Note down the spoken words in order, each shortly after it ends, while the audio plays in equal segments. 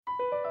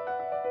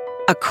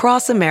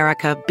Across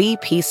America,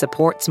 BP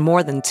supports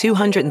more than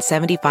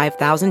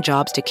 275,000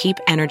 jobs to keep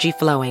energy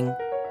flowing.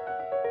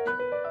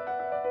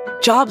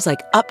 Jobs like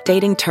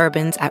updating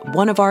turbines at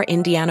one of our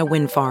Indiana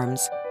wind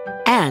farms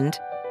and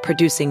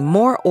producing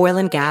more oil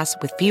and gas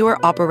with fewer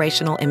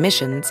operational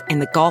emissions in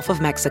the Gulf of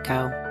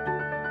Mexico.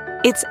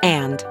 It's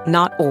and,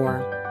 not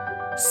or.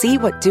 See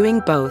what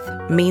doing both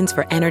means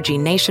for energy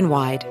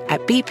nationwide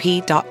at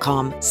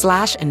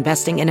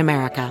bp.com/investing in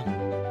America.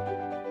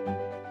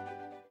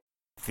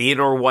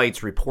 Theodore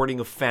White's reporting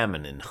of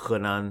famine in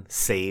Henan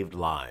saved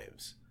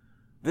lives.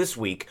 This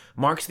week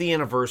marks the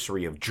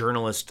anniversary of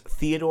journalist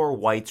Theodore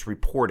White's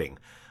reporting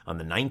on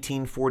the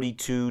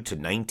 1942 to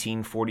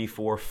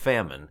 1944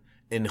 famine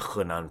in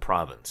Henan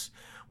province,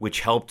 which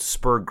helped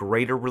spur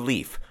greater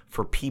relief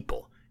for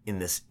people in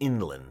this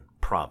inland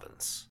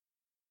province.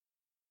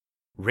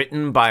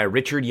 Written by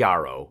Richard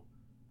Yarrow,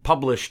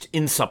 published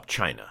in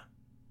SupChina.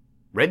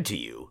 Read to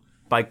you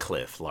by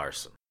Cliff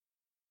Larson.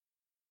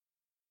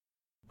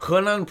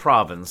 Henan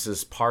province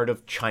is part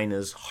of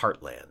China's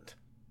heartland.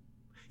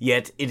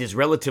 Yet it is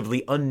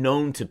relatively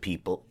unknown to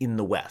people in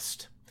the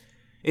West.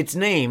 Its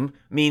name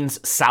means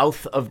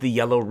south of the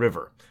Yellow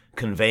River,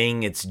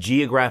 conveying its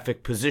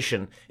geographic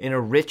position in a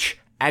rich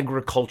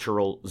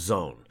agricultural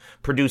zone,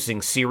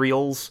 producing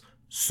cereals,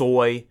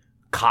 soy,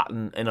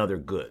 cotton, and other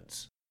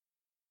goods.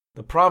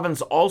 The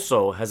province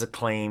also has a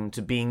claim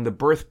to being the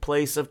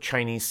birthplace of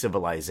Chinese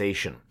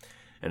civilization,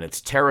 and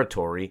its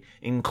territory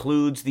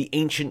includes the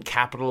ancient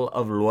capital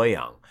of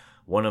Luoyang,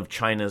 one of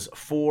China's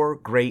 4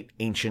 great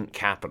ancient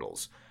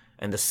capitals,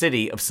 and a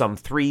city of some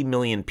 3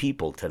 million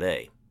people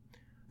today.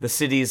 The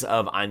cities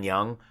of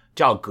Anyang,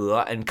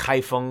 Zhaoge, and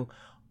Kaifeng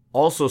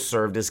also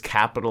served as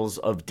capitals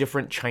of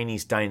different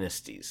Chinese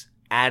dynasties,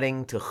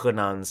 adding to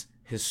Henan's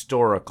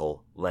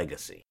historical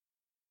legacy.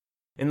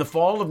 In the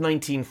fall of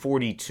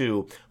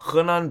 1942,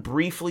 Henan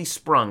briefly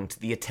sprung to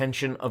the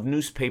attention of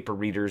newspaper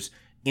readers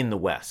in the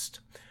West.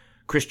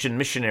 Christian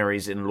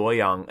missionaries in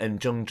Luoyang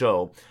and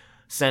Zhengzhou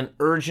sent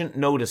urgent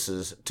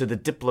notices to the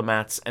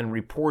diplomats and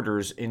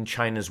reporters in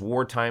China's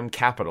wartime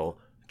capital,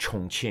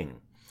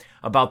 Chongqing,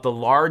 about the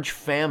large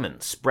famine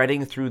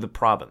spreading through the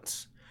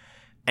province.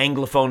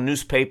 Anglophone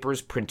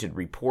newspapers printed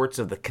reports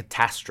of the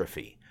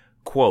catastrophe.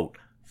 Quote,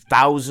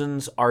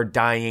 "Thousands are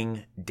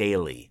dying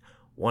daily,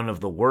 one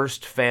of the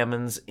worst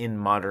famines in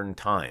modern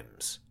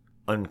times."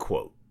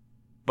 Unquote.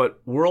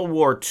 But World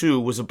War II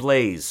was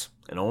ablaze,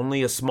 and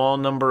only a small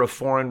number of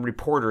foreign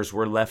reporters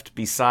were left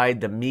beside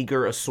the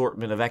meager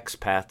assortment of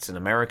expats and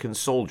American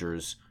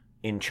soldiers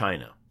in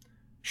China.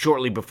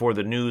 Shortly before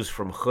the news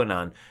from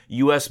Henan,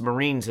 U.S.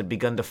 Marines had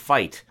begun to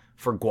fight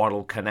for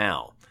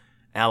Guadalcanal.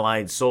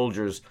 Allied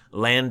soldiers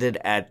landed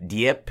at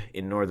Dieppe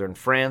in northern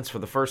France for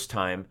the first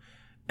time,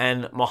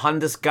 and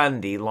Mohandas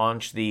Gandhi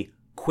launched the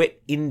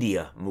Quit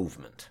India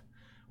movement.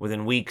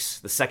 Within weeks,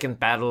 the Second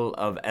Battle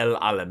of El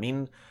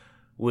Alamein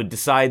would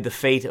decide the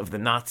fate of the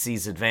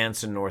Nazis'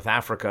 advance in North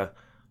Africa.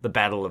 The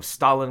Battle of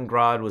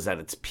Stalingrad was at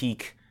its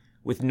peak.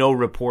 With no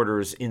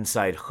reporters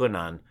inside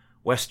Henan,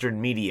 Western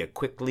media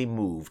quickly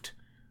moved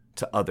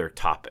to other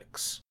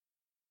topics.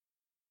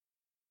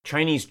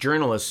 Chinese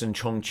journalists in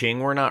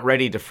Chongqing were not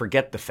ready to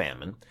forget the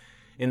famine.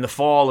 In the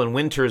fall and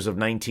winters of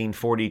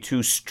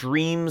 1942,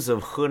 streams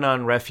of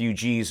Henan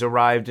refugees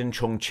arrived in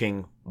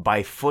Chongqing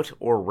by foot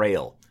or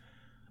rail.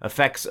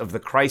 Effects of the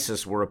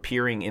crisis were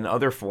appearing in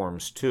other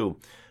forms, too.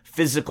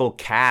 Physical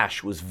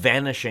cash was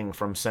vanishing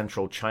from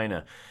central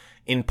China,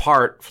 in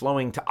part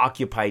flowing to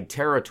occupied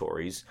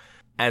territories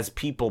as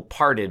people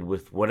parted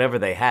with whatever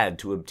they had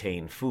to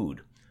obtain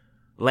food.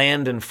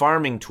 Land and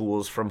farming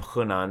tools from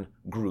Henan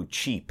grew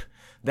cheap.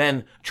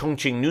 Then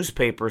Chongqing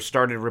newspapers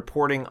started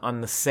reporting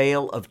on the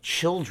sale of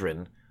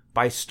children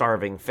by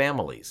starving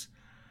families.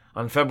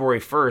 On February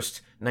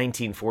 1st,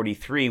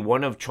 1943,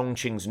 one of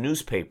Chongqing's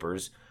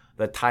newspapers,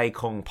 the Tai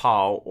Kong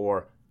Pao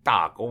or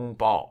Da Gong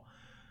Bao,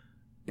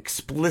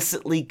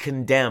 explicitly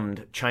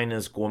condemned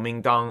China's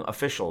Kuomintang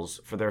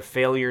officials for their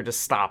failure to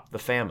stop the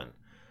famine.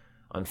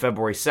 On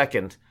February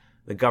 2nd,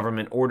 the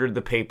government ordered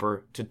the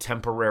paper to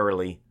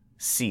temporarily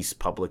cease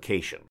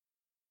publication.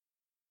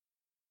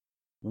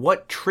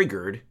 What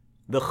triggered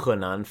the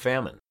Henan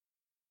famine?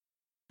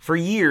 For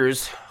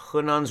years,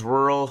 Henan's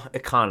rural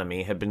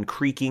economy had been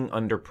creaking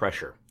under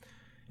pressure.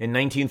 In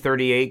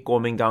 1938,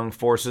 Kuomintang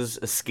forces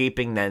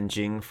escaping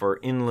Nanjing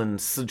for inland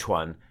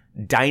Sichuan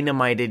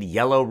dynamited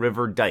Yellow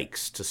River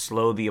dikes to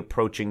slow the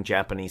approaching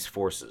Japanese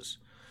forces.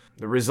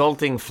 The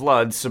resulting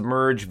flood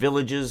submerged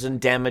villages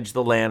and damaged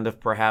the land of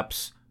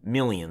perhaps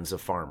millions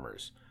of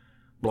farmers.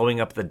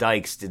 Blowing up the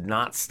dikes did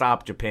not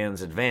stop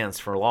Japan's advance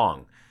for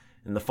long.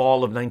 In the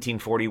fall of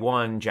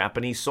 1941,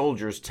 Japanese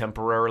soldiers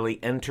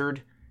temporarily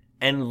entered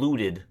and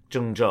looted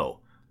Zhengzhou,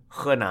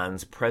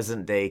 Henan's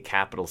present-day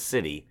capital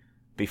city,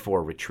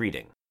 before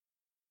retreating.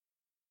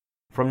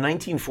 From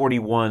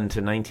 1941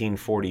 to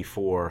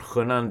 1944,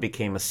 Henan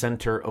became a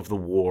center of the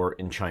war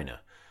in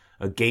China,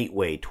 a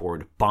gateway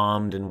toward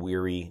bombed and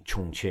weary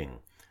Chongqing,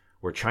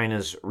 where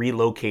China's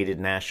relocated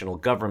national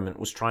government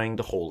was trying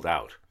to hold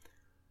out.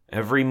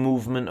 Every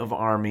movement of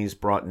armies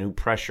brought new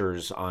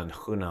pressures on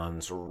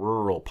Henan's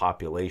rural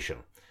population,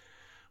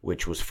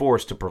 which was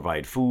forced to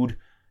provide food,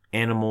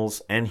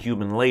 animals, and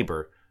human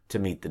labor to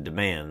meet the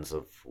demands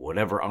of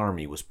whatever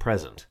army was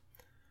present.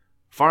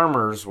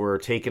 Farmers were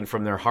taken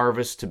from their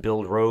harvests to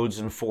build roads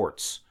and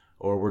forts,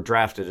 or were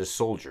drafted as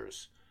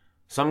soldiers.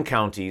 Some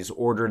counties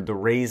ordered the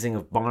raising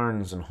of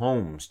barns and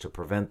homes to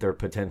prevent their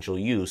potential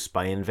use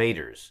by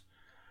invaders.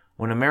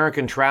 When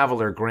American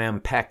traveler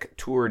Graham Peck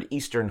toured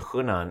eastern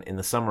Henan in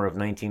the summer of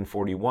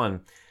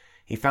 1941,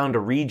 he found a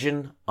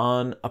region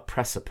on a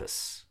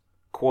precipice.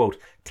 Quote,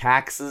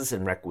 taxes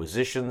and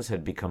requisitions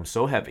had become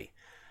so heavy,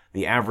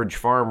 the average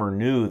farmer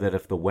knew that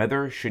if the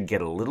weather should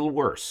get a little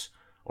worse,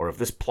 or if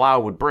this plow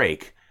would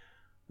break,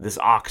 this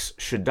ox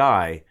should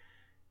die,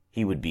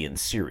 he would be in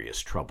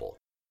serious trouble.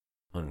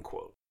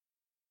 Unquote.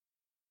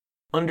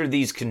 Under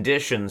these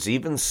conditions,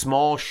 even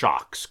small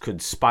shocks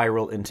could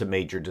spiral into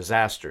major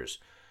disasters.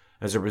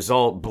 As a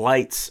result,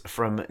 blights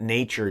from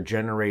nature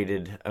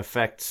generated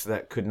effects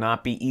that could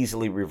not be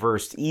easily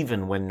reversed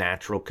even when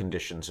natural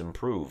conditions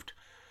improved.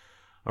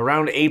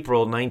 Around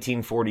April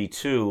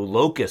 1942,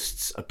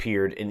 locusts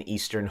appeared in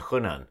eastern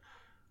Henan.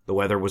 The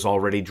weather was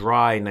already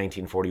dry in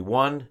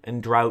 1941,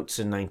 and droughts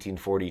in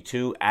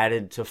 1942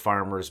 added to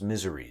farmers'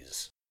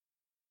 miseries.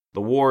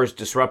 The war's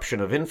disruption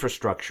of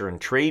infrastructure and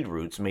trade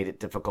routes made it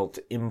difficult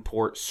to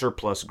import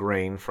surplus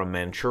grain from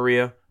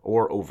Manchuria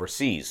or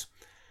overseas.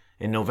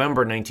 In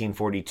November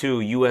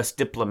 1942, U.S.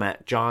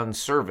 diplomat John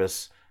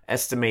Service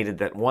estimated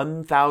that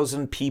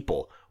 1,000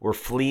 people were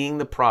fleeing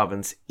the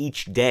province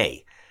each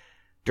day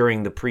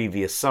during the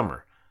previous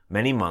summer,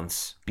 many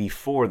months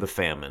before the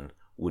famine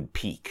would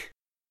peak.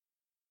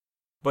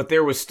 But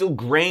there was still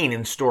grain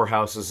in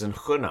storehouses in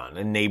Henan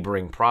and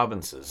neighboring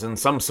provinces, and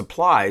some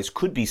supplies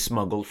could be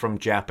smuggled from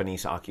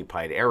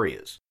Japanese-occupied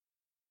areas.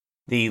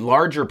 The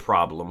larger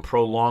problem,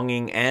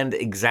 prolonging and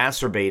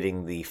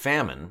exacerbating the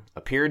famine,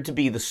 appeared to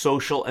be the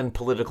social and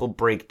political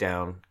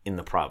breakdown in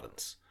the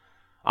province.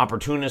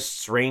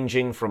 Opportunists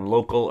ranging from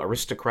local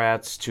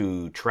aristocrats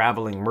to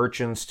traveling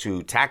merchants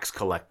to tax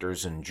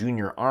collectors and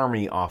junior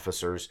army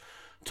officers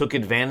took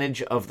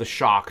advantage of the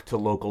shock to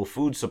local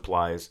food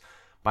supplies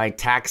by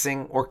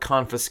taxing or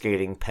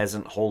confiscating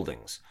peasant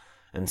holdings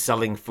and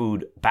selling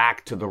food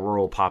back to the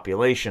rural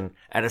population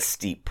at a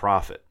steep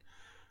profit.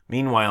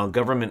 Meanwhile,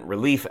 government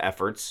relief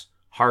efforts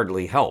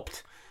hardly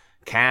helped.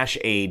 Cash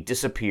aid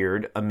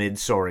disappeared amid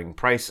soaring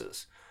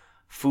prices.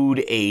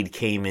 Food aid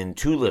came in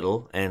too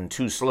little and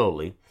too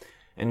slowly,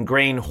 and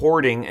grain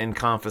hoarding and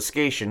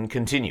confiscation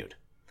continued.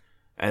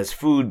 As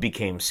food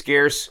became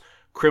scarce,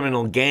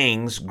 criminal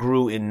gangs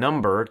grew in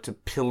number to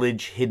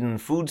pillage hidden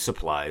food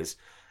supplies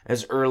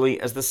as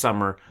early as the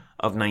summer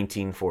of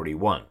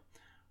 1941,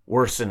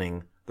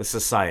 worsening the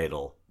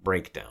societal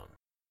breakdown.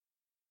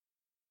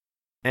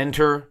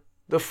 Enter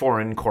the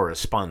foreign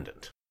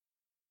correspondent.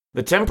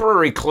 The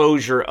temporary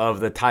closure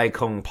of the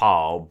Taikong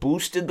Pao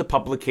boosted the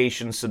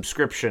publication's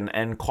subscription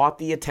and caught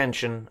the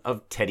attention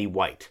of Teddy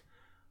White,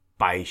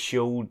 Bai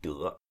Xiu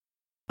De,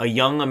 a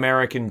young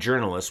American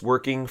journalist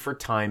working for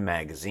Time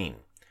magazine.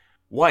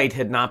 White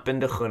had not been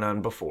to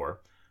Henan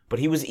before, but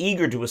he was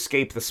eager to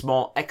escape the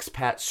small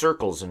expat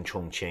circles in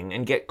Chongqing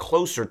and get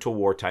closer to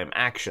wartime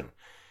action.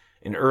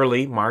 In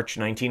early March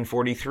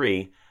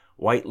 1943,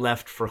 White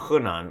left for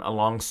Henan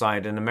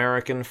alongside an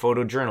American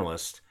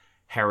photojournalist,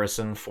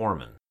 Harrison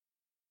Foreman.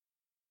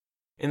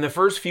 In the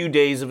first few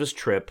days of his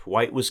trip,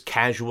 White was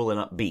casual and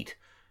upbeat,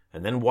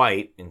 and then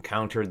White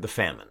encountered the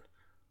famine.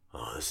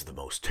 "Oh, this is the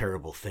most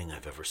terrible thing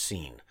I've ever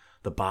seen.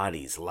 The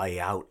bodies lie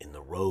out in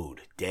the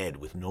road, dead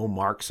with no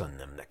marks on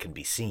them that can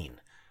be seen,"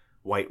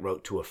 White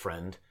wrote to a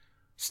friend.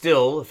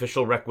 Still,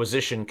 official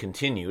requisition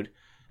continued,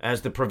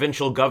 as the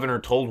provincial governor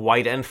told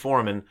White and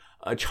Foreman,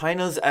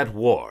 "China's at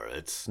war.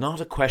 It's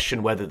not a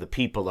question whether the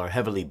people are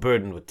heavily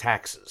burdened with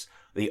taxes.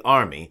 The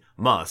army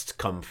must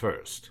come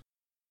first."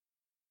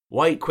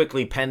 White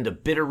quickly penned a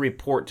bitter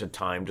report to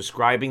Time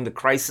describing the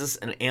crisis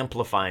and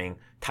amplifying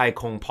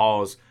Taikong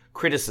Pao's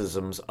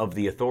criticisms of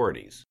the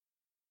authorities.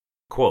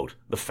 Quote,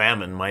 "The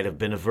famine might have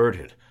been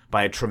averted.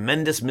 By a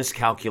tremendous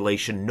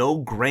miscalculation, no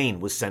grain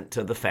was sent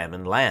to the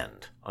famine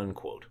land."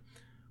 Unquote.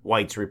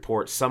 White's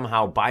report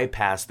somehow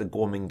bypassed the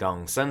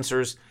Kuomintang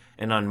censors,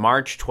 and on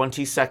March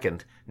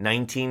 22,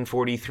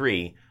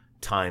 1943,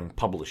 Time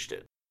published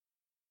it.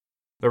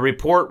 The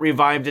report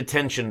revived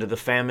attention to the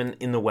famine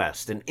in the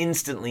West and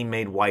instantly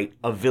made White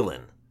a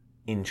villain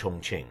in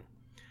Chongqing.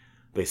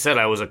 "They said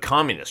I was a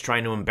communist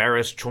trying to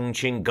embarrass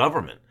Chongqing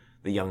government,"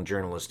 the young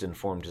journalist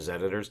informed his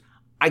editors.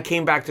 "I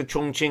came back to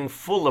Chongqing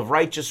full of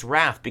righteous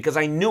wrath because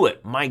I knew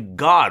it. My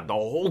God, the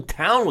whole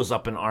town was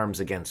up in arms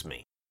against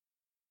me."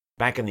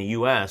 Back in the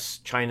U.S.,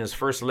 China's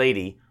First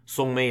Lady,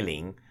 Song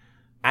Meiling,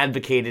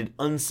 advocated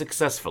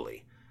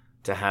unsuccessfully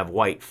to have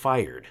White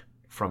fired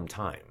from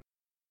Time.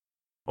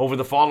 Over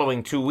the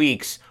following 2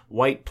 weeks,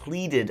 White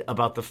pleaded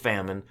about the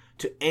famine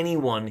to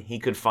anyone he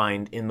could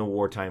find in the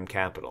wartime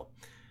capital.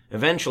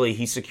 Eventually,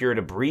 he secured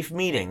a brief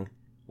meeting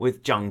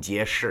with Jiang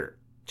Jieshi,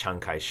 Chiang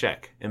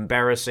Kai-shek,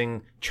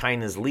 embarrassing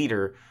China's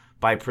leader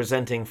by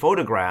presenting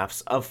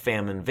photographs of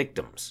famine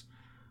victims.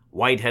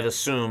 White had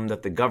assumed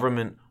that the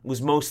government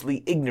was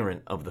mostly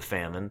ignorant of the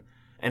famine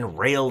and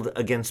railed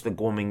against the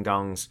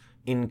Kuomintang's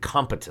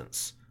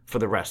incompetence for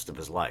the rest of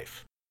his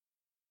life.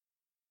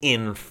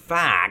 In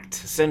fact,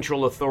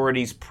 central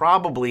authorities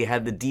probably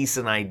had the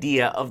decent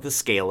idea of the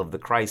scale of the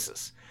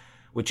crisis,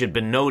 which had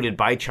been noted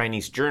by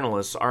Chinese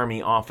journalists,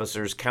 army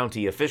officers,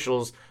 county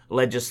officials,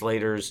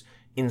 legislators,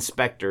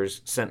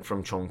 inspectors sent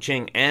from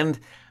Chongqing, and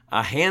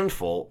a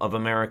handful of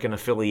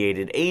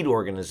American-affiliated aid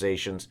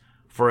organizations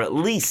for at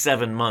least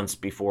 7 months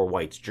before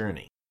White's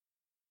journey.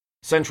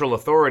 Central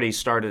authorities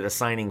started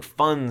assigning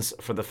funds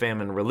for the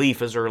famine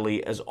relief as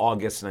early as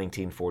August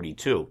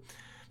 1942,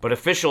 but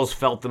officials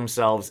felt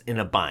themselves in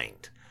a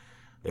bind.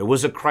 There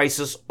was a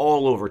crisis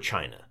all over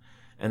China,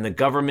 and the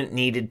government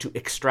needed to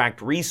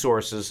extract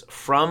resources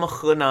from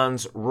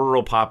Henan's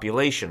rural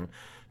population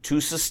to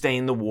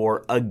sustain the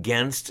war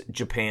against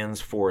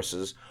Japan's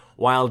forces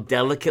while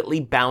delicately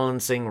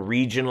balancing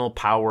regional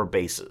power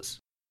bases.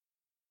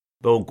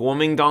 Though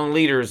Kuomintang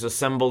leaders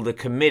assembled a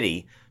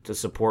committee to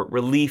support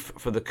relief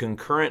for the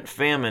concurrent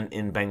famine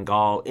in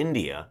Bengal,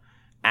 India,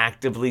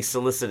 actively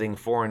soliciting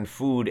foreign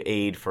food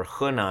aid for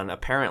Henan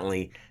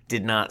apparently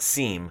did not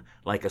seem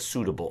like a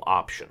suitable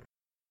option.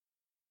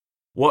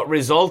 What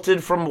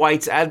resulted from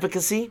White's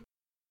advocacy?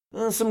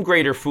 Some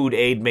greater food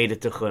aid made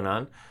it to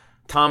Henan.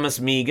 Thomas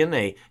Meighan,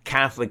 a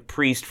Catholic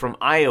priest from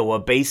Iowa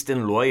based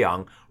in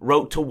Luoyang,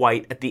 wrote to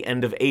White at the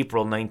end of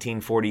April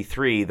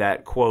 1943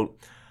 that, quote,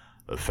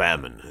 "The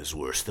famine is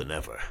worse than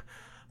ever,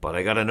 but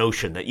I got a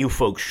notion that you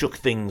folks shook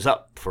things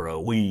up for a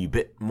wee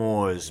bit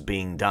more's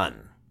being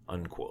done,"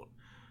 unquote.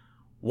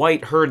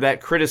 White heard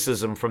that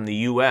criticism from the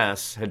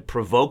U.S. had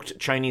provoked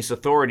Chinese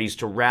authorities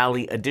to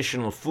rally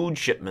additional food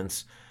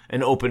shipments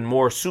and open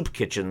more soup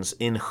kitchens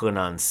in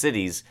Henan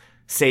cities,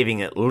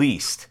 saving at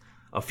least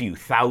a few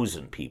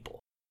thousand people.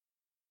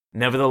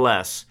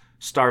 Nevertheless,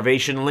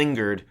 starvation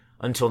lingered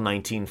until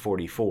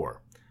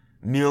 1944.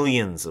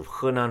 Millions of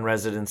Henan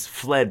residents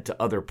fled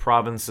to other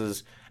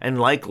provinces, and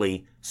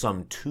likely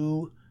some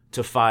 2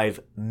 to 5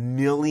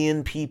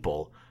 million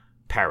people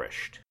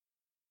perished.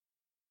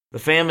 The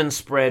famine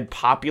spread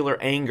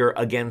popular anger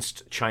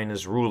against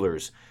China's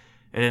rulers,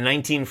 and in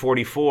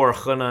 1944,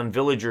 Henan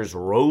villagers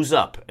rose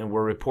up and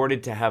were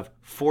reported to have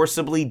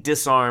forcibly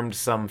disarmed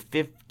some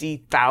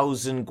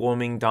 50,000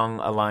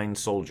 Kuomintang-aligned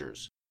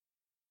soldiers.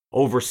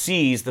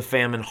 Overseas, the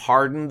famine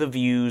hardened the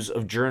views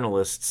of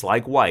journalists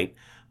like White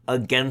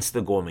against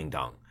the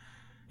Kuomintang.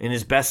 In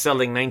his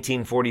best-selling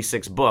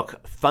 1946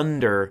 book,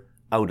 Thunder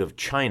Out of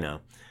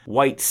China,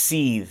 White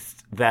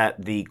seethed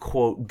that the,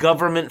 quote,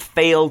 "government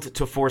failed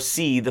to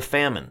foresee the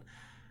famine.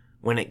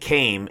 When it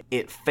came,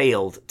 it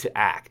failed to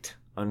act,"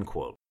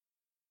 unquote.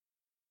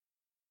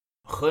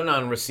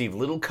 Henan received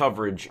little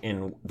coverage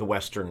in the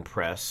Western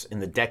press in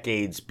the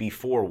decades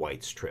before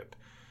White's trip.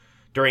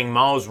 During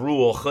Mao's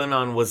rule,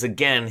 Henan was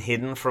again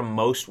hidden from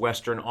most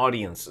Western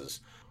audiences.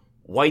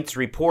 White's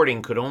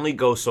reporting could only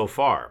go so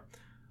far.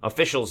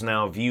 Officials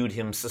now viewed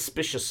him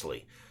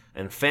suspiciously,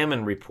 and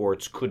famine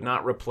reports could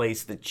not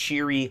replace the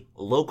cheery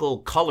local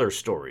color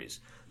stories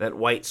that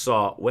White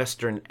saw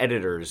Western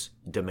editors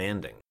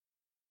demanding.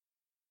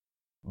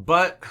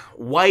 But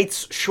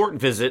White's short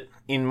visit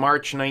in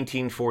March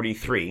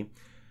 1943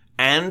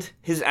 and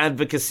his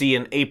advocacy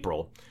in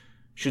April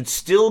should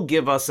still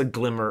give us a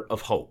glimmer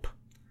of hope.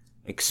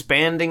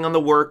 Expanding on the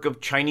work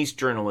of Chinese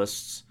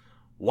journalists,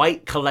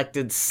 White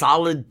collected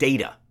solid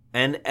data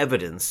and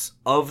evidence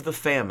of the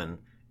famine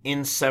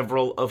in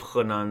several of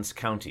Henan's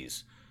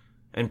counties,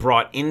 and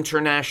brought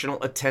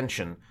international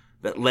attention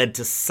that led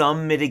to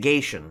some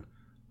mitigation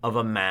of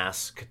a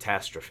mass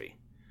catastrophe.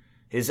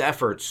 His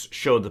efforts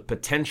show the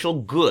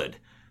potential good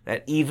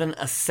that even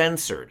a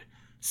censored,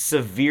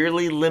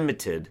 severely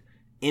limited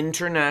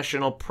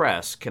international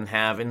press can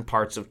have in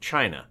parts of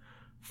China,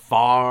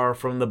 far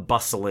from the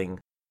bustling,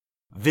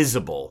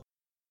 visible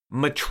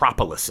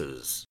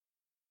metropolises.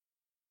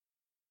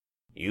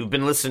 You've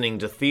been listening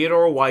to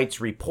Theodore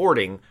White's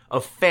reporting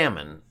of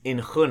famine in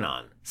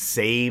Henan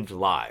Saved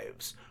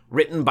Lives,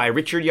 written by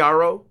Richard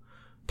Yarrow,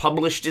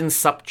 published in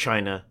SUP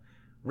China,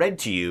 read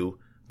to you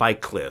by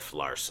Cliff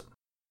Larson.